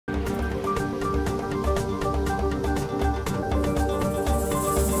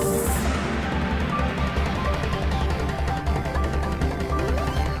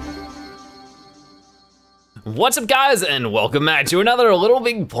What's up guys, and welcome back to another Little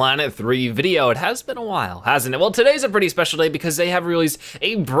Big Planet 3 video. It has been a while, hasn't it? Well, today's a pretty special day because they have released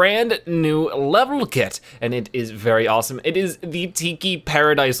a brand new level kit, and it is very awesome. It is the Tiki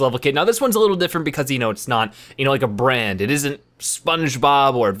Paradise level kit. Now this one's a little different because, it's not, like a brand. It isn't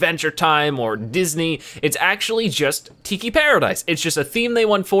SpongeBob or Adventure Time or Disney. It's actually just Tiki Paradise. It's just a theme they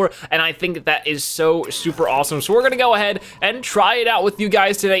went for, and I think that is so super awesome. So we're gonna go ahead and try it out with you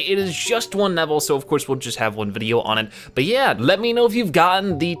guys today. It is just one level, so of course we'll just have one video on it. But yeah, let me know if you've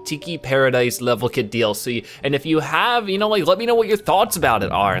gotten the Tiki Paradise level kit DLC, and if you have, let me know what your thoughts about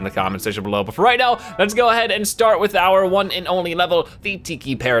it are in the comment section below. But for right now, let's go ahead and start with our one and only level, the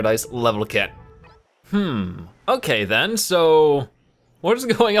Tiki Paradise level kit. Okay then, so what is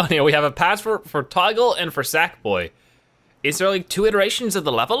going on here? We have a pass for Toggle and for Sackboy. Is there like 2 iterations of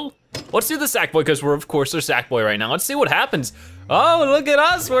the level? Let's do the Sackboy, because we're of course their Sackboy right now. Let's see what happens. Oh, look at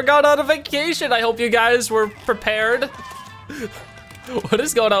us, we're going on a vacation. I hope you guys were prepared. What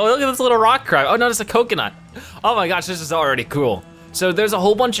is going on? Look at this little rock crab. Oh no, it's a coconut. Oh my gosh, this is already cool. So there's a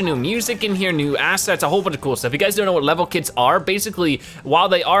whole bunch of new music in here, new assets, a whole bunch of cool stuff. If you guys don't know what level kits are, basically, while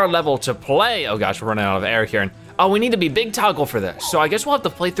they are a level to play, oh gosh, we're running out of air here. Oh, we need to be Big Toggle for this. So I guess we'll have to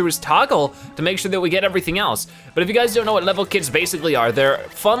play through his Toggle to make sure that we get everything else. But if you guys don't know what level kits basically are, they're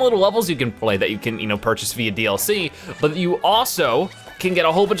fun little levels you can play that you can, purchase via DLC, but you also can get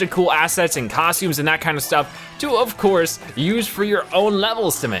a whole bunch of cool assets and costumes and that kind of stuff to, of course, use for your own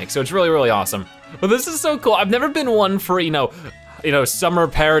levels to make. So it's really, really awesome. But this is so cool. I've never been one for, summer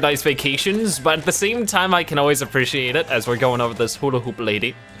paradise vacations, but at the same time, I can always appreciate it as we're going over this hula hoop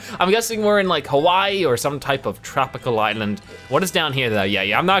lady. I'm guessing we're in like Hawaii or some type of tropical island. What is down here though?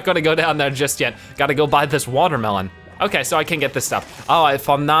 Yeah, I'm not gonna go down there just yet. Gotta go buy this watermelon. Okay, so I can get this stuff. Oh, if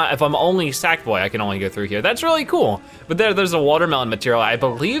I'm only Sackboy, I can only go through here. That's really cool. But there's a watermelon material. I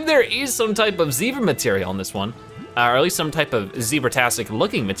believe there is some type of zebra material in this one, or at least some type of Zebratastic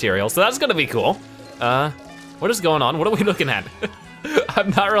looking material, so that's gonna be cool. What is going on? What are we looking at?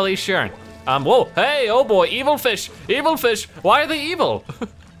 I'm not really sure. Whoa, hey, oh boy, evil fish, why are they evil?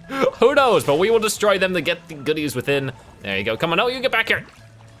 Who knows, but we will destroy them to get the goodies within. There you go, come on, no, you get back here.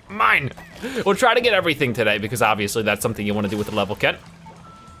 Mine. We'll try to get everything today because obviously that's something you wanna do with the level kit.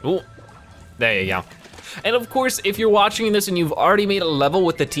 Ooh, there you go. And of course, if you're watching this and you've already made a level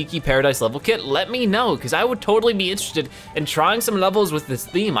with the Tiki Paradise level kit, let me know, because I would totally be interested in trying some levels with this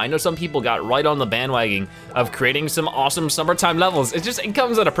theme. I know some people got right on the bandwagon of creating some awesome summertime levels. It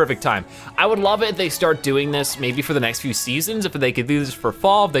comes at a perfect time. I would love it if they start doing this maybe for the next few seasons, if they could do this for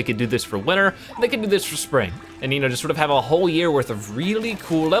fall, if they could do this for winter, if they could do this for spring. And just sort of have a whole year worth of really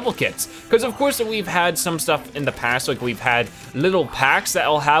cool level kits. Because of course we've had some stuff in the past, like we've had little packs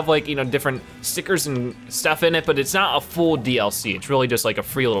that'll have like, different stickers and stuff in it, but it's not a full DLC. It's really just like a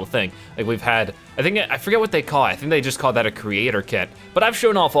free little thing. Like we've had, I forget what they call it. I think they just call that a creator kit. But I've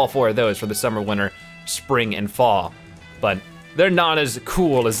shown off all 4 of those for the summer, winter, spring, and fall. But they're not as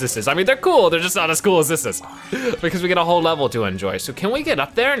cool as this is. I mean, they're cool, they're just not as cool as this is. Because we get a whole level to enjoy. So can we get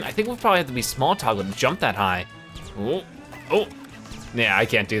up there? And I think we'll probably have to be small Toggle to jump that high. Oh, yeah, I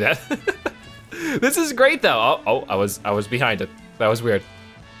can't do that. This is great though. Oh, I was behind it. That was weird.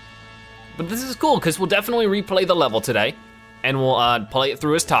 But this is cool, because we'll definitely replay the level today, and we'll play it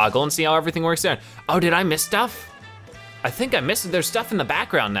through as Toggle and see how everything works there. Oh, did I miss stuff? I think I missed it. There's stuff in the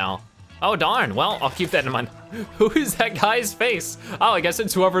background now. Oh darn, well, I'll keep that in mind. Who is that guy's face? Oh, I guess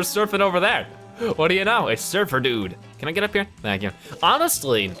it's whoever's surfing over there. What do you know? It's Surfer Dude. Can I get up here? Thank you.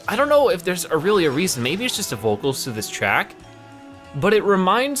 Honestly, I don't know if there's really a reason. Maybe it's just the vocals to this track, but it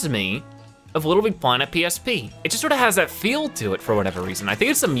reminds me of Little Big Planet PSP. It just sort of has that feel to it for whatever reason. I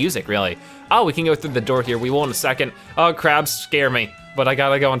think it's the music, really. Oh, we can go through the door here. We will in a second. Oh, crabs scare me, but I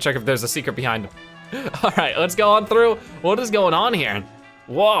gotta go and check if there's a secret behind them. All right, let's go on through. What is going on here?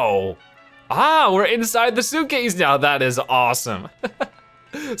 Whoa. Ah, we're inside the suitcase now. That is awesome.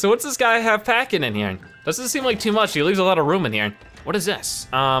 So what's this guy have packing in here? Doesn't seem like too much. He leaves a lot of room in here. What is this?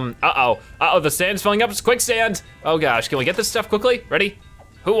 Uh-oh, the sand's filling up. It's quicksand. Oh gosh, can we get this stuff quickly? Ready?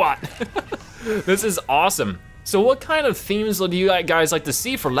 Who what? This is awesome. So what kind of themes do you guys like to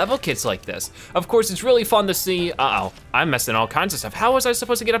see for level kits like this? Of course, it's really fun to see. Uh-oh, I'm messing all kinds of stuff. How was I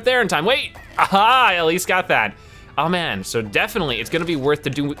supposed to get up there in time? Wait, aha, I at least got that. Oh man, so definitely it's gonna be worth to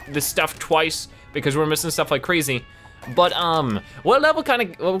do this stuff twice because we're missing stuff like crazy. But what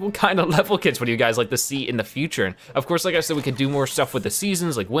kind of level kits would you guys like to see in the future? And of course, like I said, we could do more stuff with the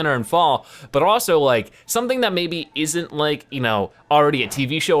seasons, like winter and fall, but also like something that maybe isn't like, already a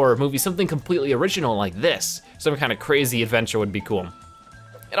TV show or a movie, something completely original like this. Some kind of crazy adventure would be cool.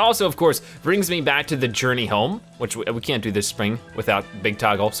 It also, of course, brings me back to the journey home, which we can't do this spring without Big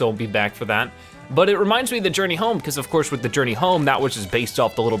Toggle, so we'll be back for that. But it reminds me of the Journey Home, because of course with the Journey Home, that was just based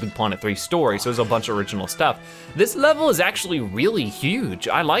off the Little Big Planet 3 story, so there's a bunch of original stuff. This level is actually really huge.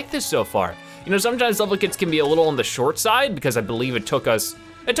 I like this so far. You know, sometimes level kits can be a little on the short side, because I believe it took us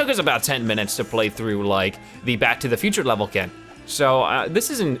about 10 minutes to play through like the Back to the Future level kit. So this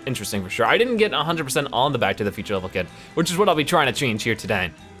is interesting for sure. I didn't get 100% on the Back to the Future level kit, which is what I'll be trying to change here today.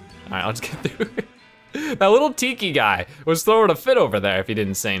 All right, let's get through it. That little Tiki guy was throwing a fit over there if he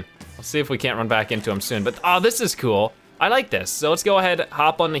didn't sing. Let's see if we can't run back into him soon, but oh, this is cool. I like this. So let's go ahead,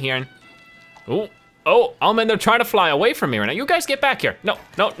 hop onto here. Oh man, they're trying to fly away from me right now. You guys get back here. No.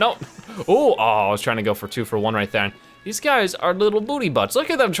 Oh, I was trying to go for 2 for 1 right there. These guys are little booty butts. Look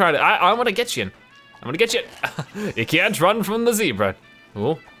at them trying to, I'm gonna get you. I'm gonna get you. You can't run from the zebra.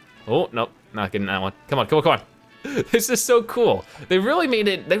 Oh, nope, not getting that one. Come on. This is so cool. They really made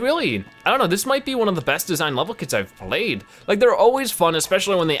it, I don't know, this might be one of the best designed level kits I've played. Like they're always fun,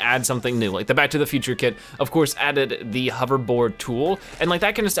 especially when they add something new. Like the Back to the Future kit, of course, added the hoverboard tool. And like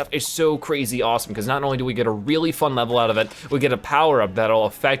that kind of stuff is so crazy awesome, because not only do we get a really fun level out of it, we get a power up that'll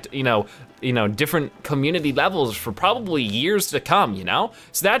affect, you know, different community levels for probably years to come, you know?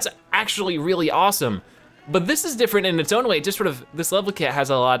 So that's actually really awesome. But this is different in its own way. Just sort of, this level kit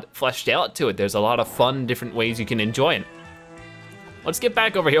has a lot fleshed out to it. There's a lot of fun, different ways you can enjoy it. Let's get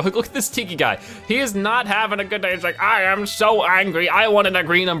back over here. Look at this Tiki guy. He is not having a good day. He's like, I am so angry. I wanted a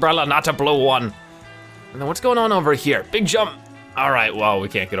green umbrella, not a blue one. And then what's going on over here? Big jump. All right, well, we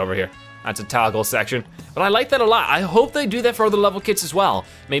can't get over here. That's a toggle section. But I like that a lot. I hope they do that for other level kits as well.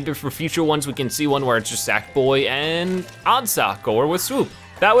 Maybe for future ones, we can see one where it's just Sackboy and Oddsock, or with Swoop.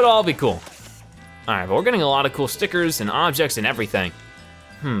 That would all be cool. All right, but we're getting a lot of cool stickers and objects and everything.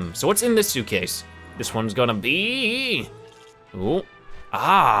 So what's in this suitcase? This one's gonna be, ooh,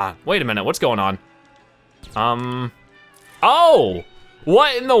 wait a minute, what's going on? Oh,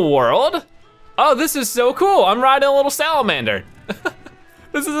 what in the world? Oh, this is so cool. I'm riding a little salamander.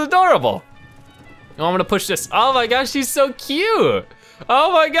 This is adorable. Oh, I'm gonna push this. Oh my gosh, she's so cute.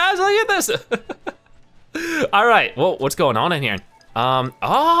 Oh my gosh, look at this. All right, well, what's going on in here?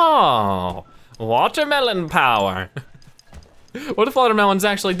 Oh, watermelon power. What if watermelons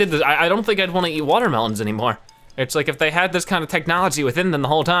actually did this? I don't think I'd wanna eat watermelons anymore. It's like if they had this kind of technology within them the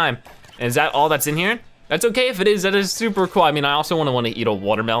whole time. Is that all that's in here? That's okay if it is, that is super cool. I mean, I also wanna eat a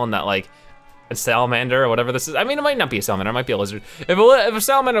watermelon that like, a salamander or whatever this is. I mean, it might not be a salamander, it might be a lizard. If a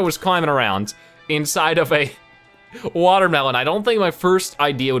salamander was climbing around inside of a watermelon, I don't think my first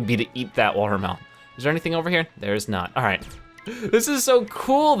idea would be to eat that watermelon. Is there anything over here? There is not, all right. This is so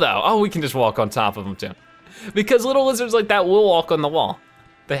cool though. Oh, we can just walk on top of them too. Because little lizards like that will walk on the wall.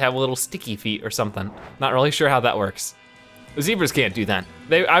 They have little sticky feet or something. Not really sure how that works. The zebras can't do that.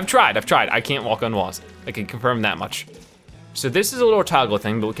 I've tried. I can't walk on walls. I can confirm that much. So this is a little toggle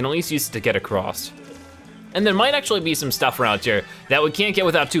thing, but we can at least use it to get across. And there might actually be some stuff around here that we can't get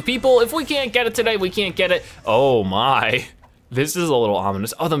without 2 people. If we can't get it today, we can't get it. Oh my, this is a little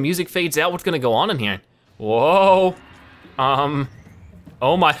ominous. Oh, the music fades out. What's gonna go on in here? Whoa. Oh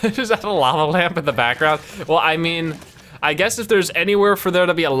my, is that a lava lamp in the background? Well, I mean, I guess if there's anywhere for there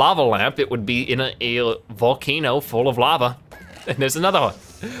to be a lava lamp, it would be in a volcano full of lava. And there's another one.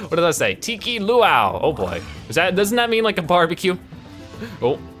 What did I say? Tiki Luau. Oh boy. Doesn't that mean like a barbecue?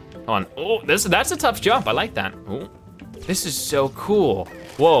 Oh, hold on. Oh, that's a tough jump. I like that. Oh, this is so cool.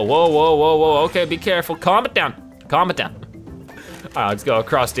 Whoa. Okay, be careful. Calm it down. All right, let's go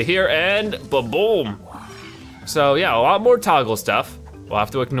across to here and ba-boom. So yeah, a lot more toggle stuff. We'll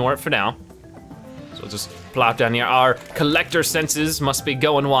have to ignore it for now. So we'll just plop down here. Our collector senses must be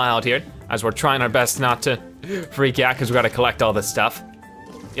going wild here as we're trying our best not to freak out because we gotta collect all this stuff.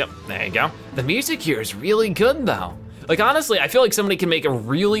 Yep, there you go. The music here is really good though. Like honestly, I feel like somebody can make a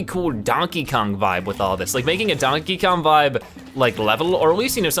really cool Donkey Kong vibe with all this. Like making a Donkey Kong vibe like level, or at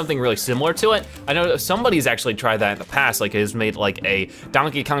least something really similar to it. I know somebody's actually tried that in the past, like has made like a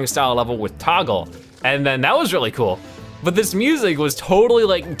Donkey Kong style level with Toggle, and then that was really cool. But this music was totally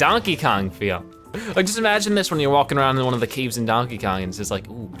like Donkey Kong feel. Like just imagine this when you're walking around in one of the caves in Donkey Kong and it's just like,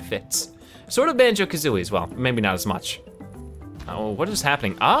 ooh, it fits. Sort of Banjo-Kazooie as well, maybe not as much. Oh, what is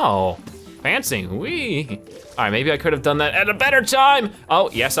happening? Oh, fancy, wee. All right, maybe I could have done that at a better time. Oh,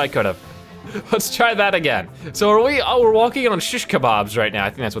 yes, I could have. Let's try that again. So we're walking on shish kebabs right now. I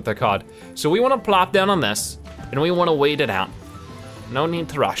think that's what they're called. So we wanna plop down on this and we wanna wait it out. No need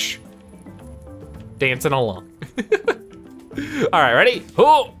to rush. Dancing along. All right, ready?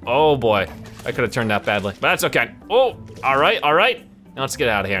 Oh boy, I could have turned out badly, but that's okay. Oh, all right. Now let's get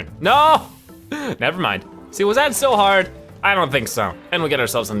out of here. No, never mind. See, was that so hard? I don't think so. And we get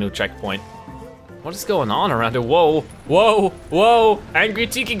ourselves a new checkpoint. What is going on around here? Whoa, whoa, whoa. Angry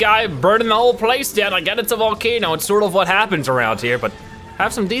Tiki guy burning the whole place down. I get it's a volcano. It's sort of what happens around here, but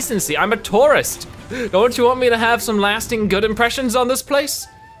have some decency. I'm a tourist. Don't you want me to have some lasting good impressions on this place?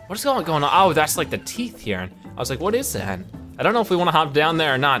 What is going on? Oh, that's like the teeth here. I was like, what is that? I don't know if we want to hop down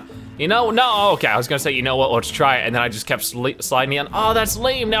there or not. You know, no, okay, I was gonna say, you know what, let's try it, and then I just kept sliding in. Oh, that's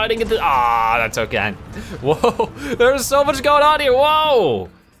lame, now I didn't get the, that's okay. Whoa, there's so much going on here, whoa.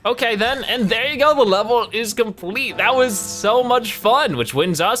 Okay then, and there you go, the level is complete. That was so much fun, which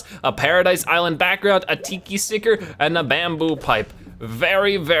wins us a Paradise Island background, a tiki sticker, and a bamboo pipe.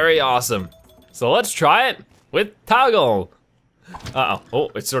 Very, very awesome. So let's try it with Toggle. Uh-oh,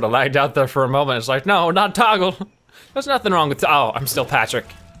 oh, it sort of lagged out there for a moment. It's like, no, not Toggle. There's nothing wrong with, oh, I'm still Patrick.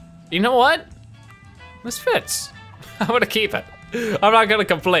 You know what? This fits. I'm gonna keep it. I'm not gonna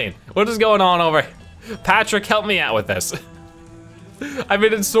complain. What is going on over here? Patrick, help me out with this. I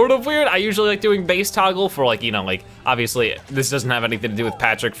mean, it's sort of weird. I usually like doing base Toggle for like, you know, like, obviously this doesn't have anything to do with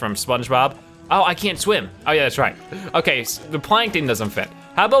Patrick from SpongeBob. Oh, I can't swim. Oh yeah, that's right. Okay, so the plankton doesn't fit.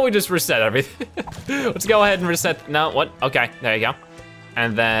 How about we just reset everything? Let's go ahead and reset, no, what? Okay, there you go.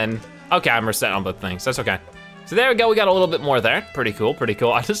 And then, okay, I'm resetting on both things, that's okay. So there we go, we got a little bit more there. Pretty cool, pretty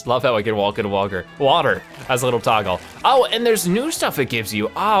cool. I just love how I can walk in water as a little Toggle. Oh, and there's new stuff it gives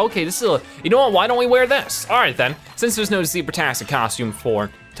you. Oh, okay, this is a, you know what, why don't we wear this? All right then, since there's no Zebratastic costume for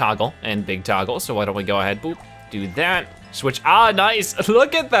Toggle and Big Toggle, so why don't we go ahead, boop, do that. Switch, nice,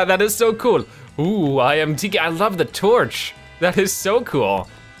 look at that, that is so cool. Ooh, I am Tiki, I love the torch. That is so cool.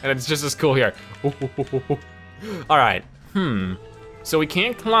 And it's just as cool here. All right, so we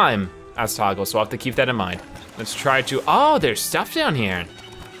can't climb as Toggle, so I'll have to keep that in mind. Let's try to, oh, there's stuff down here.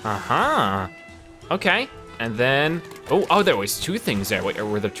 Uh-huh. Okay, and then, oh, there was two things there. Wait,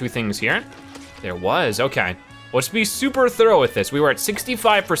 were there two things here? There was, okay. Let's be super thorough with this. We were at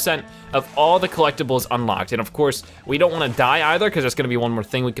 65% of all the collectibles unlocked. And of course, we don't wanna die either, because there's gonna be one more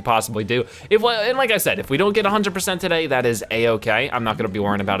thing we could possibly do. And like I said, if we don't get 100% today, that is a-okay. I'm not gonna be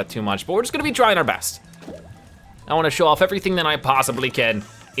worrying about it too much, but we're just gonna be trying our best. I wanna show off everything that I possibly can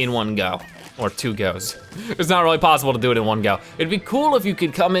in one go. Or two goes. It's not really possible to do it in one go. It'd be cool if you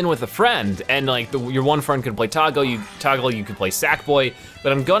could come in with a friend and like your one friend could play Toggle, you could play Sackboy,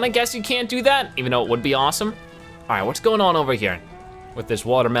 but I'm gonna guess you can't do that, even though it would be awesome. All right, what's going on over here? With this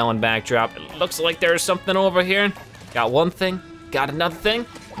watermelon backdrop, it looks like there's something over here. Got one thing, got another thing,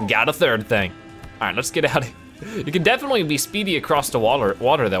 got a third thing. All right, let's get out of here. You can definitely be speedy across the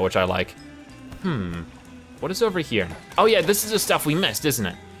water though, which I like. What is over here? Oh yeah, this is the stuff we missed, isn't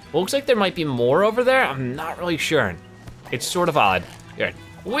it? Well, looks like there might be more over there. I'm not really sure. It's sort of odd. Here,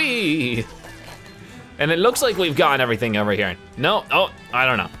 whee! And it looks like we've gotten everything over here. No, oh, I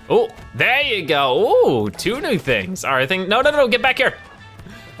don't know. Oh, there you go. Oh, two new things. All right, no, get back here.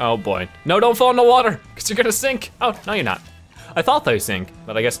 Oh boy. No, don't fall in the water, because you're gonna sink. Oh, no, you're not. I thought they sink,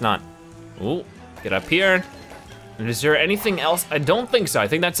 but I guess not. Oh, get up here. And is there anything else? I don't think so, I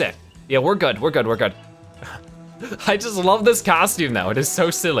think that's it. Yeah, we're good. I just love this costume though, it is so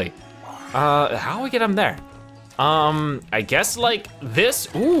silly. How do we get him there? I guess like this,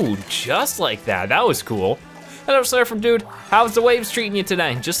 ooh, just like that, that was cool. Hello, Surfer Dude, how's the waves treating you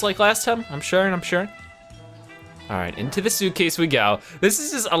today? Just like last time, I'm sure. All right, into the suitcase we go. This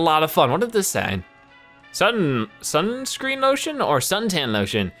is just a lot of fun, what did this say? Sunscreen lotion or suntan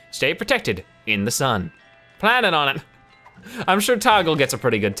lotion? Stay protected in the sun. Planet on it. I'm sure Toggle gets a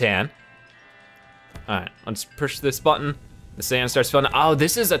pretty good tan. All right, let's push this button. The sand starts filling. Oh,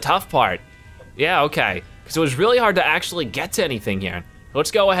 this is a tough part. Yeah, okay. Because it was really hard to actually get to anything here.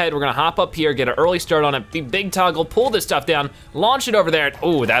 Let's go ahead, we're gonna hop up here, get an early start on it, big Toggle, pull this stuff down, launch it over there.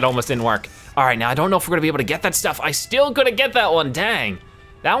 Oh, that almost didn't work. All right, now I don't know if we're gonna be able to get that stuff. I still couldn't get that one, dang.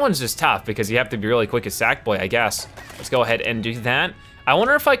 That one's just tough because you have to be really quick as Sackboy, I guess. Let's go ahead and do that. I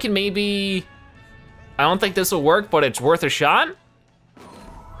wonder if I can maybe, I don't think this will work, but it's worth a shot.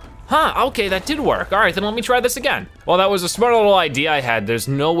 Huh, okay, that did work. All right, then let me try this again. Well, that was a smart little idea I had. There's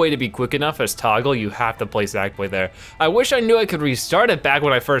no way to be quick enough as Toggle. You have to play Sackboy there. I wish I knew I could restart it back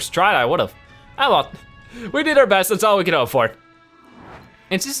when I first tried. I would've. Oh well, we did our best. That's all we could hope for.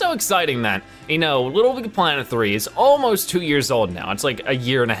 It's just so exciting that, you know, LittleBigPlanet 3 is almost 2 years old now. It's like a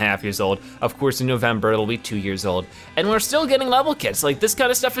year and a half years old. Of course, in November, it'll be 2 years old. And we're still getting level kits. Like, this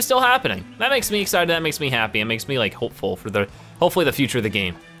kind of stuff is still happening. That makes me excited, that makes me happy. It makes me like hopeful for hopefully the future of the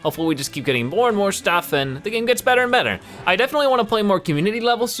game. Hopefully we just keep getting more and more stuff and the game gets better and better. I definitely wanna play more community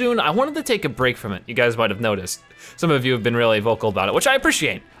levels soon. I wanted to take a break from it. You guys might have noticed. Some of you have been really vocal about it, which I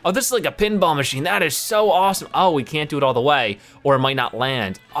appreciate. Oh, this is like a pinball machine. That is so awesome. Oh, we can't do it all the way or it might not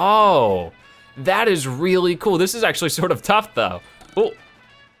land. Oh, that is really cool. This is actually sort of tough though. Oh,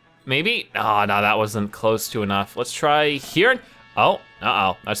 Maybe? Oh, no, that wasn't close to enough. Let's try here. Oh,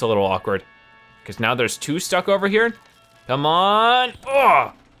 uh-oh, that's a little awkward. Because now there's 2 stuck over here. Come on,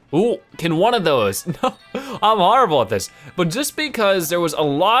 oh! Ooh, can one of those? No, I'm horrible at this. But just because there was a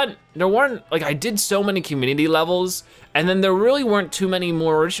lot, there weren't, like I did so many community levels, and then there really weren't too many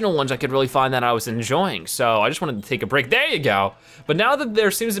more original ones I could really find that I was enjoying. So I just wanted to take a break, there you go. But now that there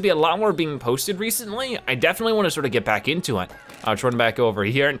seems to be a lot more being posted recently, I definitely wanna sort of get back into it. I'll run back over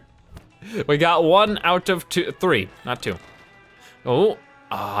here. We got 1 out of 3, not 2. Oh,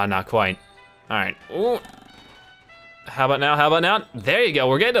 not quite. All right, ooh. How about now, how about now? There you go,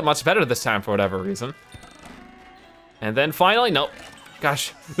 we're getting it much better this time for whatever reason. And then finally, nope.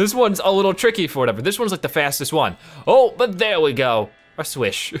 Gosh, this one's a little tricky for whatever. This one's like the fastest one. Oh, but there we go, a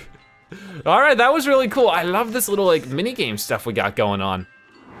swish. All right, that was really cool. I love this little like mini game stuff we got going on.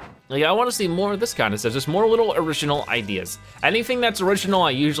 Like I wanna see more of this kind of stuff, just more little original ideas. Anything that's original,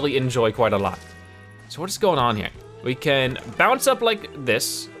 I usually enjoy quite a lot. So what is going on here? We can bounce up like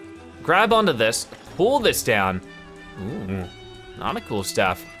this, grab onto this, pull this down. Ooh, a lot of cool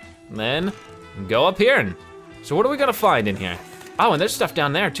stuff. And then go up here. And so what are we gonna find in here? Oh, and there's stuff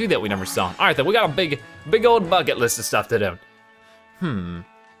down there too that we never saw. All right, then we got a big old bucket list of stuff to do.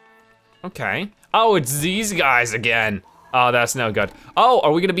 Okay. Oh, it's these guys again. Oh, that's no good. Oh,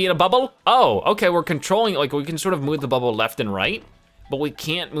 are we gonna be in a bubble? Oh, okay, we're controlling, like we can sort of move the bubble left and right, but we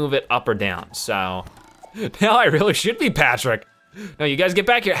can't move it up or down, so. Now I really should be Patrick. No, you guys get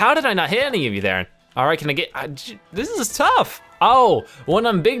back here. How did I not hit any of you there? All right, can I get, this is tough. Oh, when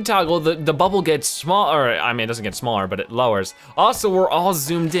I'm big toggle, the bubble gets smaller, I mean, it doesn't get smaller, but it lowers. Also, we're all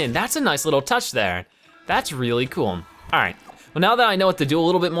zoomed in. That's a nice little touch there. That's really cool. All right, well, now that I know what to do a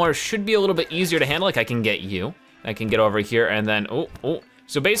little bit more, it should be a little bit easier to handle. Like I can get you, I can get over here and then, oh.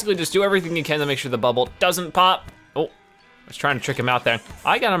 So basically just do everything you can to make sure the bubble doesn't pop. Oh, I was trying to trick him out there.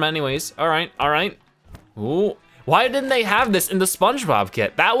 I got him anyways, all right. Ooh. Why didn't they have this in the SpongeBob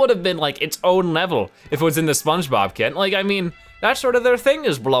kit? That would have been like its own level if it was in the SpongeBob kit. Like, I mean, that's sort of their thing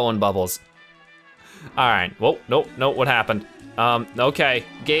is blowing bubbles. All right, whoa, nope, what happened? Okay,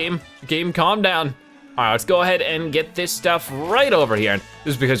 game, calm down. All right, let's go ahead and get this stuff right over here.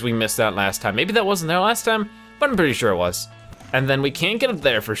 This is because we missed that last time. Maybe that wasn't there last time, but I'm pretty sure it was. And then we can't get up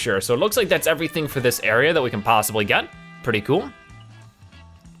there for sure. So it looks like that's everything for this area that we can possibly get. Pretty cool.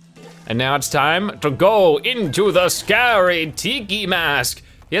 And now it's time to go into the scary Tiki mask.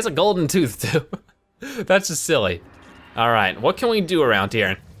 He has a golden tooth too. That's just silly. All right, what can we do around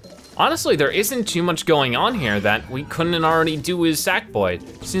here? Honestly, there isn't too much going on here that we couldn't already do as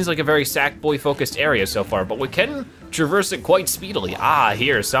Sackboy. Seems like a very Sackboy focused area so far, but we can traverse it quite speedily. Ah,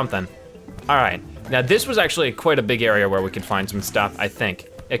 here's something. All right, now this was actually quite a big area where we could find some stuff, I think.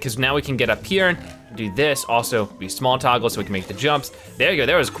 Because now we can get up here, do this, also be small toggle so we can make the jumps. There you go,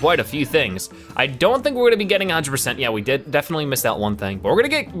 there was quite a few things. I don't think we're gonna be getting 100%. Yeah, we did definitely miss out one thing, but we're gonna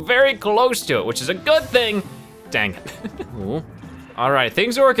get very close to it, which is a good thing. Dang it. Ooh. All right,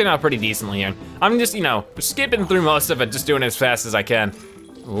 things are working out pretty decently here. I'm just, skipping through most of it, just doing it as fast as I can.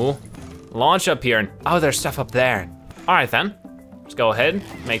 Ooh, launch up here. Oh, there's stuff up there. All right then, let's go ahead,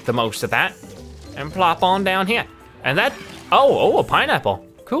 make the most of that, and plop on down here. And that, oh, a pineapple.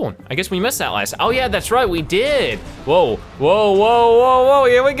 Cool, I guess we missed that last, oh yeah, that's right, we did. Whoa,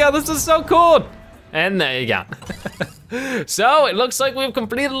 here we go, this is so cool. And there you go. So it looks like we've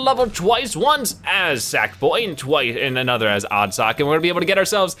completed a level twice, once as Sackboy and twice and another as Oddsock, and we're gonna be able to get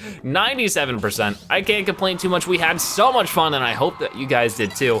ourselves 97%. I can't complain too much, we had so much fun and I hope that you guys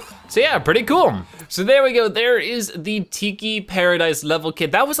did too. So yeah, pretty cool. So there we go, there is the Tiki Paradise level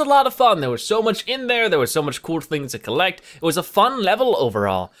kit. That was a lot of fun. There was so much in there was so much cool things to collect. It was a fun level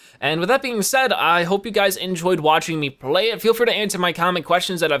overall. And with that being said, I hope you guys enjoyed watching me play it. Feel free to answer my comment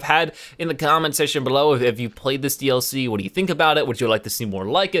questions that I've had in the comment section below. If you played this DLC, what do you think about it? Would you like to see more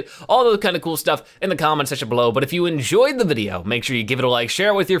like it? All those kind of cool stuff in the comment section below. But if you enjoyed the video, make sure you give it a like, share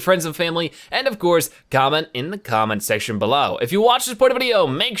it with your friends and family, and of course, comment in the comment section below. If you watch this part of the video,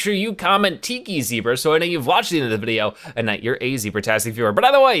 make sure you comment Tiki Zebra so I know you've watched the end of the video and that you're a Zebratastic viewer. But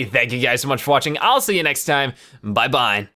either way, thank you guys so much for watching. I'll see you next time. Bye-bye.